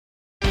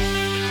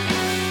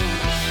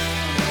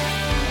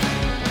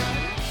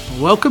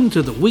welcome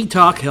to the We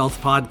Talk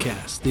Health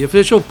podcast, the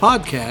official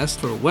podcast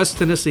for West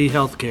Tennessee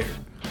Healthcare.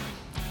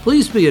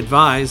 Please be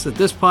advised that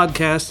this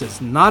podcast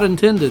is not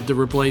intended to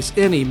replace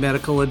any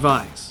medical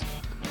advice.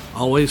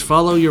 Always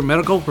follow your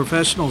medical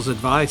professional's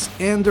advice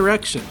and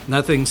direction.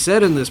 Nothing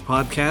said in this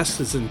podcast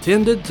is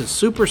intended to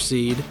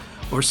supersede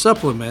or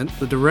supplement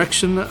the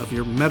direction of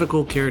your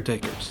medical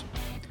caretakers.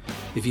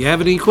 If you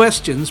have any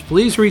questions,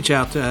 please reach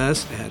out to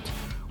us at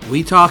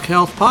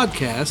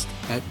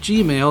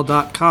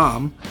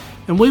wetalkhealthpodcast@gmail.com,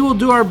 and we will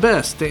do our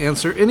best to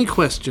answer any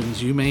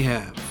questions you may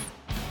have.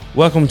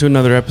 Welcome to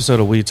another episode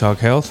of We Talk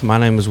Health. My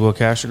name is Will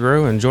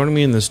Castagro, and joining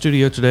me in the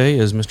studio today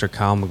is Mr.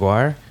 Kyle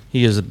McGuire.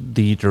 He is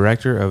the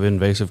Director of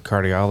Invasive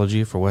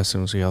Cardiology for West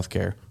Tennessee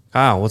Healthcare.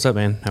 Kyle, what's up,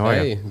 man? How are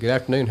you? Hey, good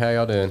afternoon. How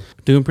y'all doing?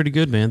 Doing pretty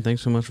good, man.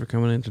 Thanks so much for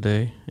coming in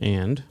today.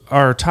 And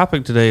our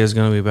topic today is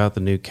going to be about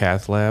the new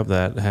Cath lab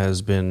that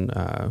has been,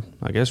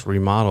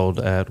 remodeled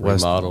at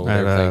West.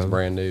 Everything's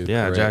brand new.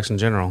 Yeah, correct. Jackson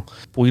General.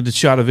 We just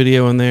shot a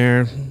video in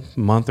there a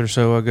month or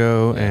so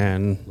ago,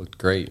 and Looked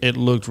great. it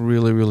looked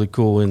really, really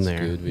cool in there.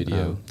 Good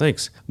video.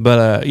 Thanks.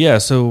 But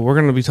so we're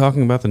going to be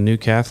talking about the new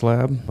Cath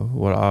lab,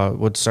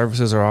 what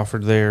services are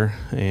offered there,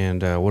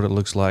 and what it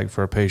looks like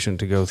for a patient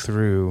to go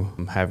through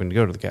having to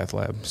go to the Cath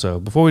lab. So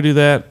before we do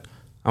that,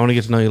 I want to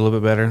get to know you a little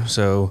bit better.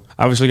 So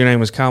obviously your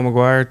name is Kyle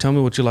McGuire. Tell me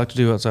what you like to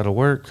do outside of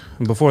work.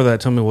 And before that,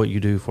 tell me what you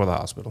do for the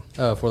hospital.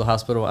 For the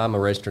hospital, I'm a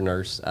registered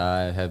nurse.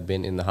 I have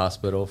been in the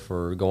hospital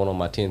for going on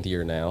my 10th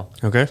year now.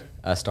 Okay.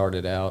 I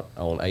started out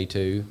on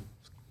A2.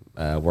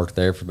 Worked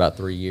there for about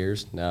 3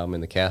 years. Now I'm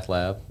in the Cath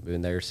lab.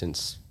 Been there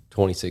since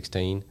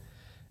 2016.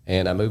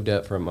 And I moved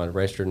up from a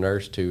registered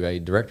nurse to a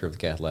director of the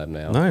Cath lab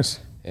now. Nice.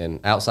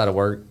 And outside of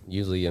work,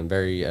 usually I'm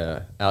very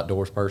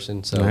outdoors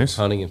person. So Nice.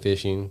 hunting and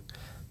fishing,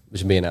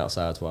 just being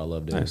outside is what I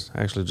love doing. Nice.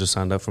 I actually just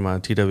signed up for my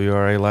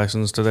TWRA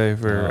license today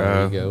for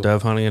there you go.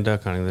 dove hunting and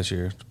duck hunting this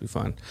year. It'll be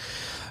fun.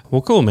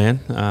 Well, cool, man.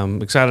 I'm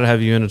excited to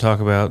have you in to talk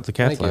about the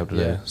Cath Thank you. lab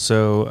today. Yeah.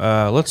 So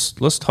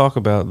let's talk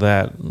about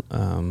that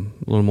a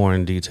little more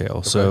in detail.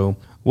 Okay. So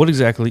what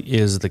exactly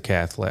is the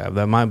Cath lab?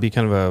 That might be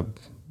kind of a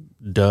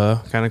duh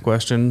kind of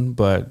question,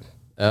 but...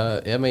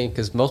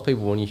 because most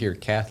people, when you hear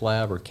cath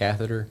lab or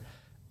catheter,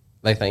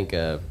 they think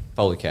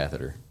Foley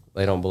catheter.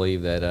 They don't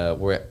believe that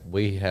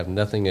we have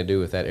nothing to do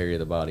with that area of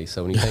the body.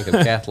 So when you think of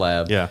cath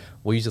lab, Yeah.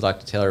 we usually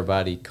like to tell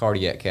everybody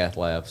cardiac cath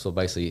lab. So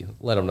basically,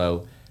 let them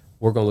know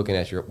we're looking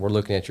at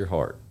your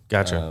heart.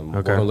 Gotcha. We're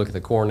Okay. going to look at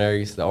the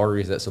coronaries, the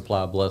arteries that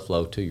supply blood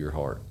flow to your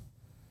heart,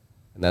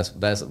 and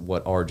that's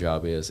what our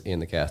job is in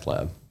the cath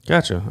lab.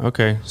 Gotcha.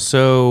 Okay.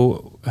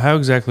 So how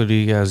exactly do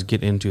you guys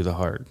get into the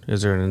heart?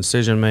 Is there an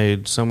incision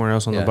made somewhere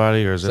else on the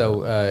body, or is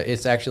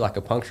it's actually like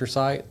a puncture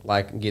site,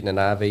 like getting an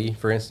IV,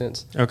 for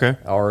instance. Okay.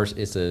 Ours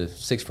is a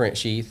 6-French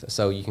sheath,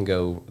 so you can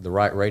go the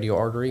right radial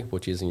artery,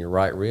 which is in your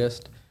right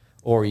wrist,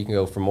 or you can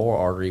go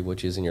femoral artery,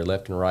 which is in your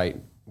left and right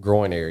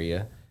groin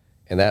area,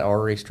 and that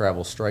artery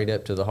travels straight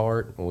up to the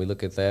heart. When we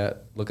look at the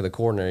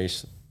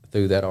coronaries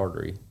through that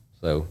artery.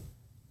 So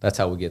that's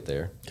how we get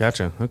there.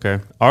 Gotcha. Okay.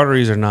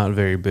 Arteries are not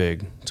very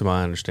big, to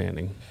my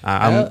understanding.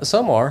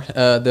 Some are.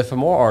 The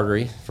femoral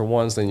artery, for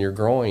ones in your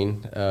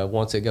groin,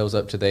 once it goes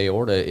up to the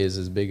aorta, is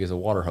as big as a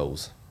water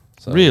hose.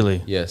 So,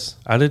 Really? Yes.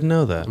 I didn't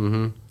know that.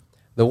 Mm-hmm.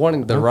 The one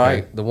in the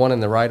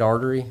right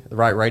artery, the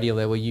right radial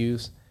that we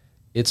use,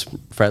 it's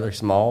fairly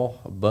small,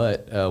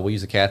 but we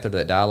use a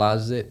catheter that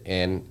dialyzes it,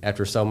 and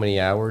after so many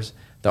hours,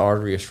 the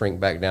artery will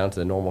shrink back down to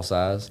the normal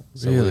size.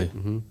 So Really?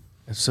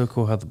 It's so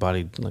cool how the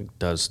body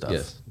does stuff.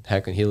 Yes. How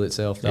it can heal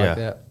itself like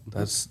that.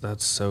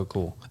 That's so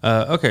cool.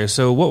 Okay,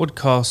 so what would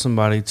cause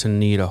somebody to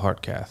need a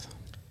heart cath?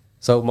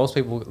 So most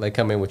people, they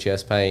come in with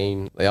chest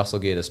pain. They also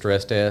get a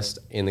stress test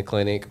in the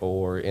clinic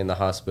or in the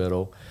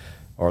hospital,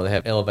 or they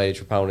have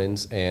elevated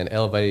troponins. And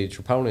elevated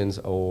troponins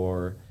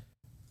are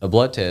a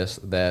blood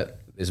test that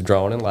is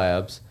drawn in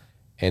labs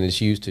and is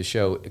used to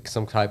show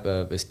some type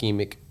of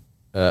ischemic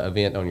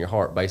event on your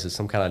heart, basically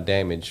some kind of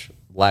damage.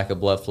 Lack of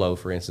blood flow,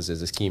 for instance,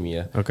 is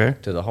ischemia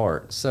to the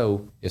heart.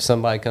 So if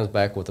somebody comes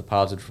back with a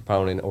positive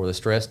troponin, or the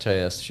stress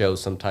test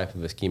shows some type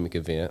of ischemic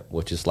event,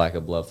 which is lack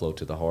of blood flow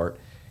to the heart,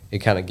 it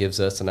kind of gives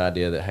us an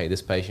idea that, hey,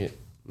 this patient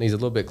needs a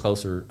little bit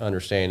closer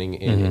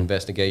understanding and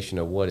investigation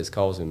of what is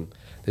causing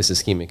this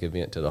ischemic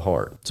event to the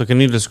heart. So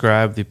can you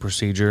describe the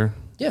procedure?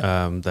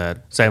 Yeah.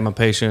 That, say I'm a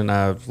patient,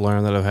 I've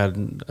learned that I've had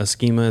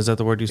ischemia. Is that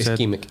the word you said?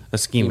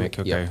 Ischemic.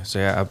 Okay. Yeah. So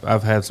yeah,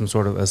 I've had some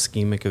sort of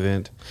ischemic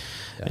event.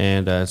 Yeah.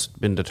 And it's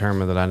been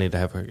determined that I need to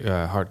have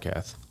a heart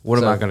cath. What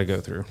am I going to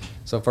go through?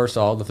 So first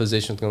of all, the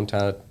physician's going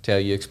to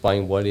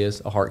explain what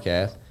is a heart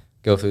cath,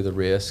 go through the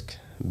risk,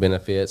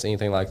 benefits,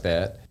 anything like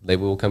that. They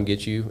will come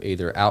get you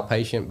either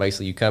outpatient,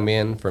 basically you come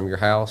in from your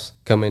house,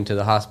 come into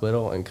the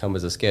hospital and come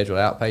as a scheduled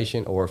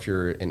outpatient, or if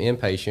you're an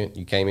inpatient,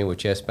 you came in with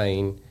chest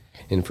pain,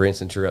 and for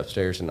instance, you're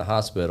upstairs in the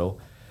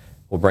hospital,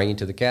 we'll bring you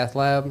to the cath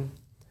lab.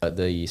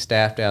 The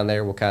staff down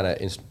there will kind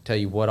of tell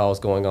you what all is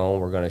going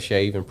on. We're going to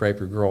shave and prep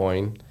your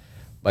groin.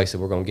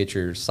 Basically, we're going to get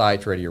your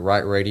sites ready. Your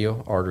right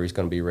radial artery is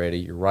going to be ready.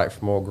 Your right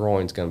femoral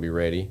groin is going to be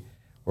ready.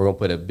 We're going to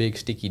put a big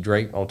sticky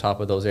drape on top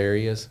of those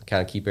areas,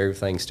 kind of keep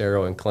everything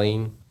sterile and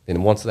clean.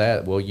 And once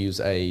that, we'll use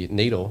a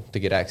needle to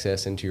get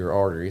access into your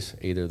arteries,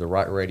 either the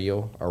right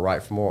radial or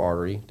right femoral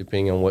artery,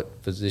 depending on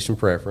what physician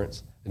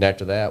preference. And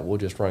after that, we'll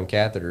just run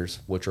catheters,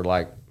 which are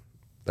like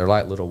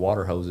little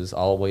water hoses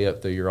all the way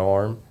up through your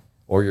arm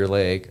or your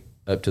leg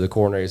up to the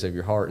coronaries of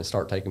your heart and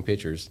start taking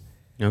pictures.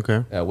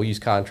 Okay. We use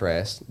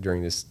contrast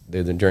during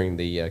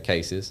the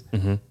cases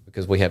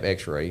because we have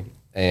X-ray.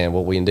 And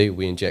what we do,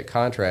 we inject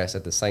contrast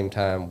at the same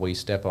time we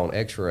step on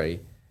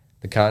X-ray.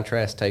 The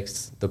contrast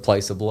takes the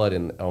place of blood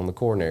on the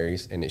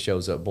coronaries, and it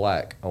shows up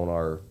black on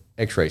our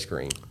X-ray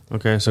screen.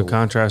 Okay, so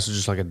contrast is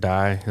just like a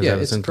dye?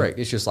 It's correct.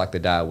 It's just like the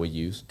dye we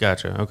use.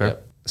 Gotcha, okay.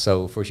 Yep.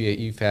 So if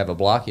you have a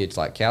blockage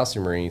like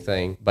calcium or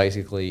anything,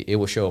 basically it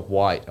will show up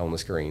white on the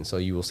screen. So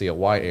you will see a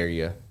white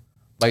area.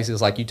 Basically,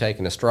 it's like you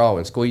taking a straw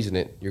and squeezing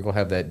it. You're going to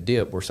have that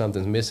dip where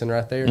something's missing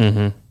right there.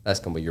 Mm-hmm. That's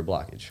going to be your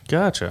blockage.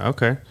 Gotcha.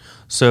 Okay.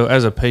 So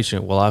as a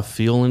patient, will I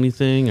feel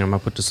anything? Am I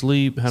put to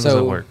sleep? How does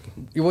that work?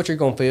 What you're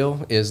going to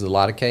feel is the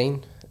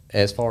lidocaine.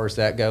 As far as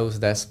that goes,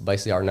 that's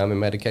basically our numbing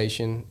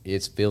medication.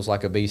 It feels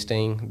like a bee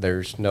sting.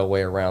 There's no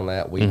way around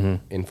that. We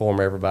inform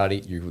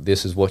everybody,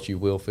 this is what you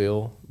will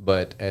feel.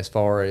 But as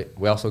far as,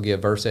 we also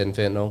give Versed and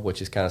fentanyl,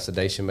 which is kind of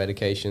sedation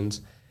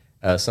medications.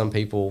 Some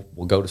people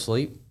will go to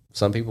sleep.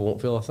 Some people won't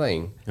feel a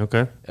thing.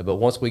 Okay. But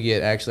once we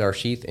get actually our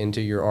sheath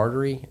into your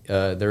artery,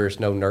 there is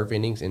no nerve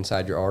endings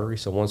inside your artery.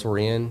 So once we're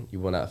in,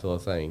 you will not feel a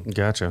thing.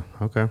 Gotcha.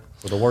 Okay.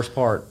 Well, the worst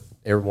part,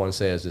 everyone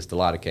says, is the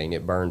lidocaine.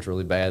 It burns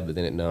really bad, but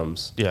then it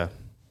numbs. Yeah.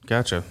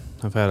 Gotcha.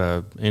 I've had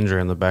an injury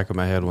in the back of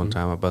my head one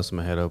time. I busted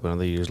my head open, and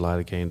they used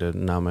lidocaine to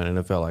numb it, and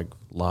it felt like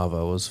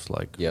lava was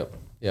like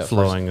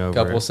flowing over. A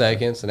couple of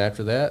seconds, and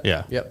after that,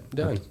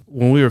 done.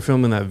 When we were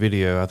filming that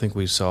video, I think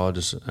we saw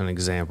just an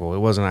example. It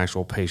wasn't an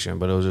actual patient,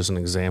 but it was just an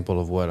example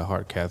of what a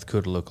heart cath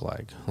could look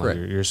like. Like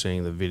you're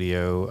seeing the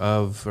video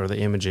of, or the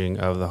imaging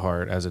of the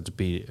heart as it's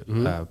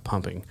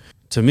pumping.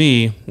 To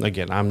me,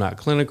 again, I'm not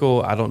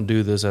clinical. I don't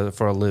do this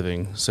for a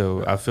living,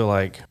 so I feel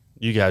like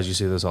you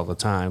see this all the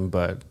time,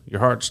 but your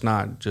heart's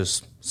not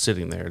just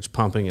sitting there. It's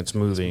pumping, it's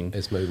moving.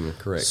 It's moving,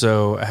 correct.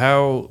 So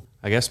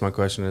I guess my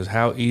question is,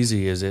 how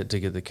easy is it to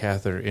get the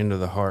catheter into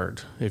the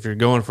heart? If you're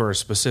going for a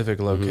specific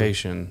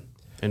location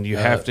and you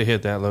have to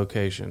hit that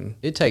location.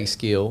 It takes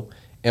skill.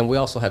 And we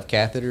also have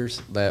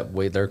catheters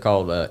they're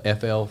called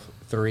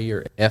FL3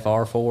 or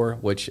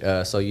FR4, which,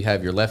 so you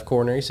have your left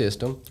coronary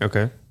system.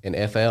 Okay. And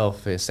the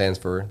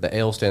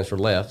L stands for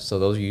left, so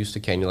those are used to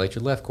cannulate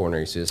your left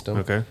coronary system.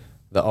 Okay.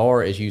 The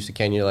R is used to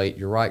cannulate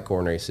your right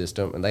coronary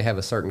system, and they have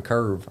a certain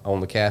curve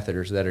on the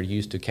catheters that are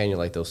used to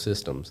cannulate those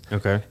systems.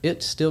 Okay.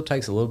 It still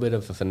takes a little bit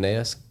of a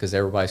finesse because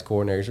everybody's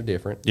coronaries are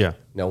different. Yeah.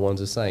 No one's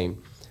the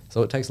same.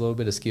 So it takes a little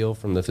bit of skill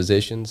from the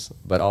physicians,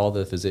 but all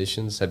the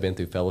physicians have been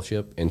through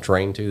fellowship and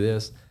trained to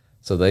this,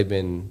 so they've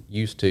been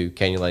used to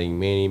cannulating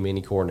many,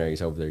 many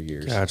coronaries over their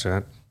years.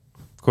 Gotcha.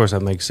 Of course,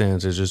 that makes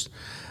sense. It's just,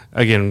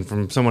 again,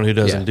 from someone who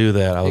doesn't do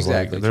that, I was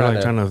like, they're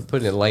like trying to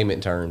put it in layman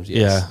terms.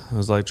 Yes. Yeah, I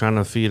was like trying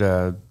to feed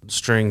a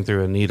string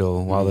through a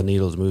needle while the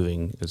needle's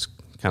moving. It's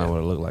kind of what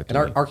it looked like. And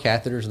our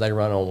catheters, they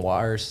run on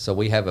wires. So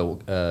we have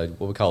what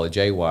we call a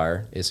J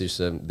wire. It's just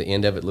the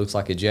end of it looks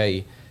like a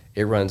J.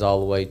 It runs all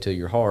the way to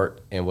your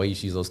heart, and we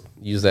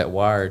use that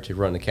wire to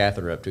run the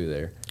catheter up to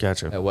there.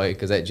 Gotcha. That way,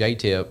 because that J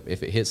tip,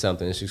 if it hits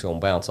something, it's just going to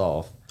bounce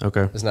off.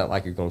 Okay. It's not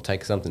like you're going to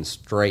take something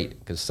straight,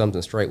 because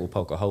something straight will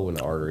poke a hole in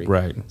the artery.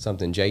 Right.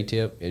 Something J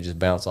tip, it just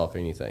bounce off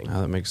anything.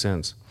 Oh, that makes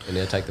sense. And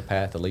it'll take the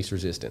path of least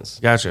resistance.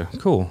 Gotcha.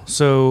 Cool.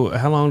 So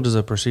how long does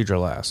a procedure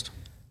last?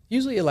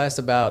 Usually it lasts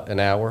about an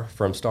hour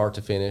from start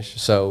to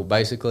finish. So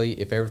basically,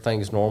 if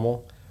everything is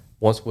normal,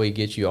 once we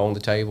get you on the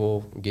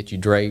table, get you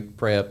draped,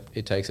 prepped,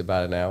 it takes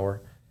about an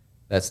hour.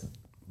 That's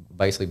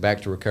basically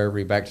back to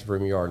recovery, back to the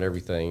room yard and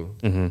everything.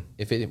 Mm-hmm.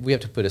 If we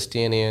have to put a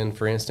stent in,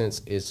 for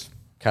instance, it's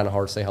kind of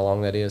hard to say how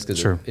long that is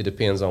because it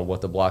depends on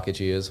what the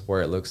blockage is,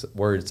 where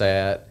it's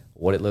at,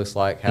 what it looks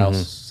like, how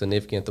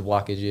significant the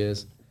blockage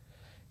is.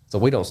 So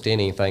we don't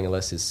stent anything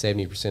unless it's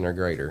 70% or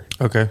greater.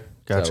 Okay,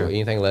 gotcha. So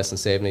anything less than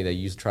 70, they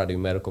usually try to do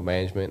medical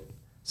management.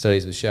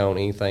 Studies have shown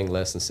anything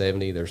less than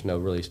 70, there's no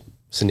really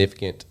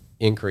significant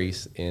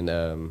increase in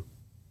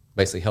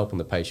basically helping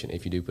the patient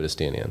if you do put a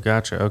stent in.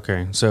 Gotcha.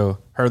 Okay. So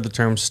heard the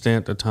term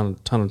stent a ton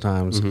of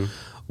times. Mm-hmm.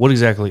 What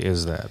exactly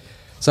is that?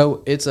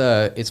 So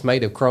it's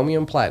made of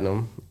chromium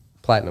platinum.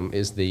 Platinum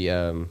is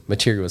the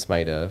material it's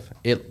made of.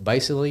 It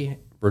basically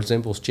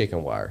resembles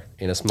chicken wire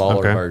in a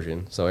smaller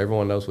version. So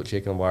everyone knows what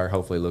chicken wire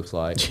hopefully looks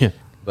like. Yeah.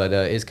 But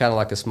it's kind of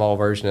like a small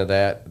version of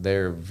that.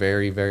 They're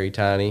very, very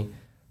tiny.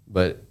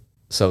 But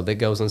so that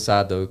goes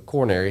inside the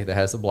coronary that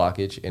has the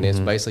blockage, and it's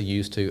basically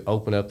used to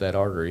open up that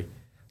artery.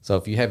 So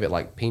if you have it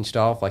like pinched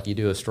off, like you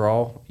do a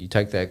straw, you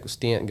take that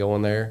stent and go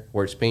in there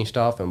where it's pinched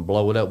off and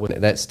blow it up.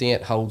 That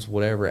stent holds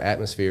whatever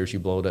atmospheres you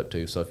blow it up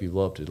to. So if you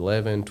blow up to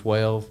 11,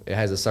 12, it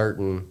has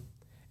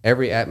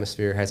every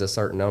atmosphere has a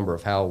certain number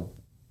of how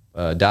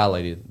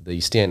dilated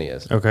the stent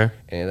is. Okay.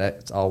 And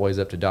that's always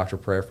up to doctor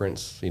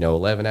preference.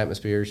 11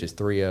 atmospheres is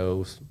 3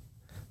 O's,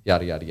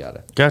 yada, yada,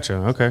 yada. Gotcha.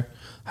 Okay.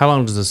 How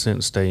long does the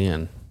stent stay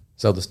in?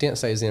 So the stent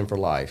stays in for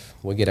life.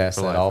 We get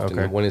asked that often.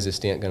 Okay. When is this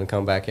stent going to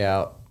come back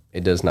out?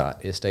 It does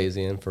not. It stays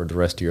in for the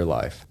rest of your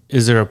life.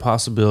 Is there a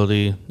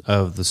possibility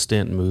of the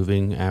stent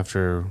moving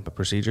after a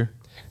procedure?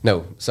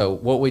 No. So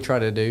what we try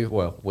to do,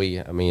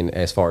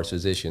 as far as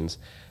physicians,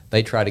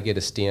 they try to get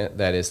a stent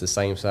that is the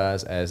same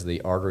size as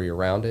the artery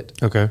around it.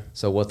 Okay.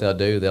 So what they'll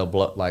do, they'll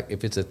blow, like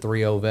if it's a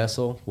 3.0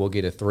 vessel, we'll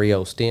get a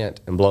 3.0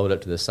 stent and blow it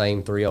up to the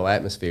same 3.0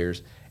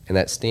 atmospheres, and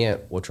that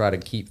stent will try to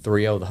keep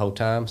 3.0 the whole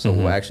time, so it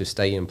will actually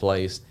stay in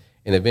place.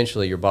 And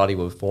eventually your body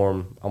will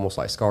form almost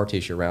like scar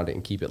tissue around it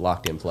and keep it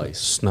locked in place.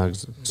 Snug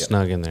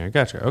in there.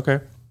 Gotcha. Okay.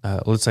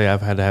 Let's say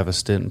I've had to have a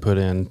stent put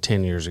in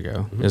 10 years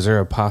ago. Is there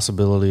a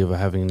possibility of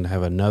having to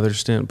have another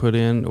stent put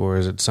in, or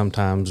is it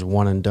sometimes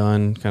one and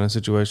done kind of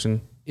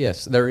situation?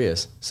 Yes, there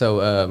is.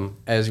 So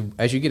as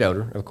you get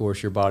older, of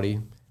course, your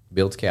body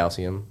builds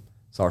calcium,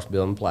 starts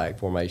building plaque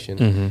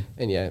formation.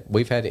 And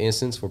we've had an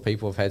instance where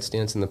people have had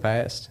stents in the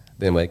past.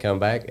 Then when they come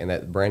back and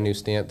that brand new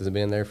stent that's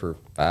been there for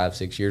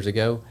 5-6 years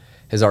ago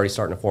is already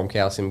starting to form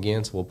calcium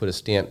again, so we'll put a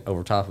stent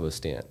over top of a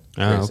stent,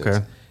 for instance.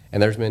 Okay.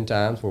 And there's been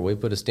times where we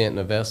put a stent in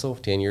a vessel,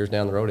 10 years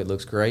down the road, it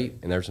looks great,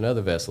 and there's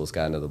another vessel that's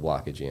got another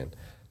blockage in.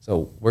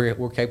 So we're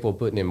capable of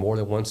putting in more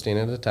than one stent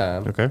at a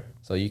time. Okay.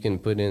 So you can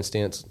put in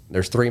stents.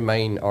 There's 3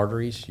 main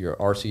arteries, your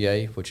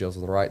RCA, which is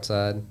on the right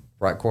side,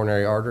 right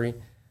coronary artery,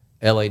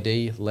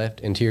 LAD,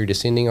 left anterior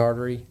descending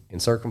artery,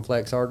 and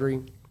circumflex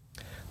artery.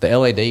 The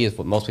LAD is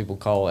what most people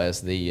call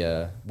as the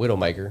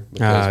widowmaker,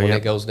 because when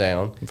it goes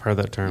down. I've heard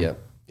that term.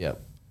 Yep.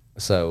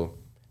 So,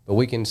 but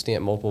we can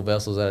stent multiple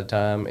vessels at a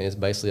time, and it's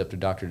basically up to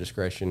doctor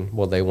discretion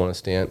what they want to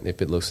stent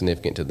if it looks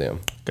significant to them.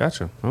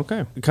 Gotcha.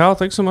 Okay. Kyle,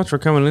 thanks so much for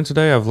coming in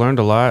today. I've learned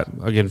a lot.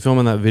 Again,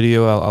 filming that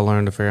video, I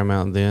learned a fair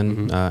amount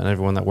then. And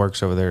everyone that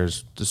works over there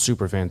is just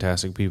super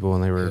fantastic people,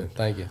 and they were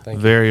Thank you.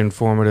 very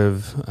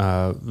informative,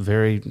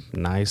 very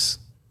nice.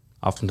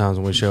 Oftentimes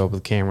when we show up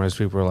with cameras,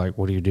 people are like,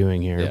 what are you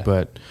doing here? Yeah.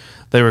 But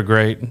they were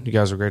great. You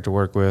guys were great to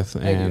work with.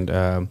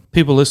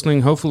 People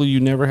listening, hopefully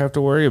you never have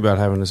to worry about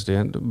having a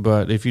stent.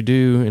 But if you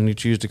do and you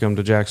choose to come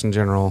to Jackson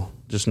General,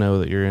 just know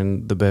that you're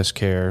in the best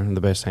care and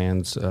the best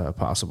hands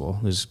possible.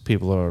 These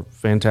people are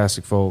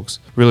fantastic folks,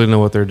 really know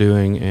what they're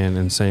doing, and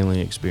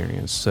insanely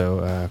experienced.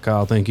 So,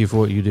 Kyle, thank you for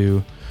what you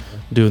do,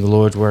 doing the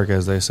Lord's work,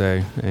 as they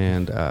say,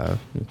 and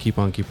keep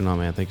on keeping on,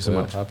 man. Thank you so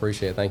much. I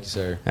appreciate it. Thank you,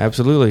 sir.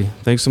 Absolutely.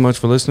 Thanks so much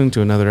for listening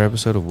to another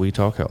episode of We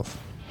Talk Health.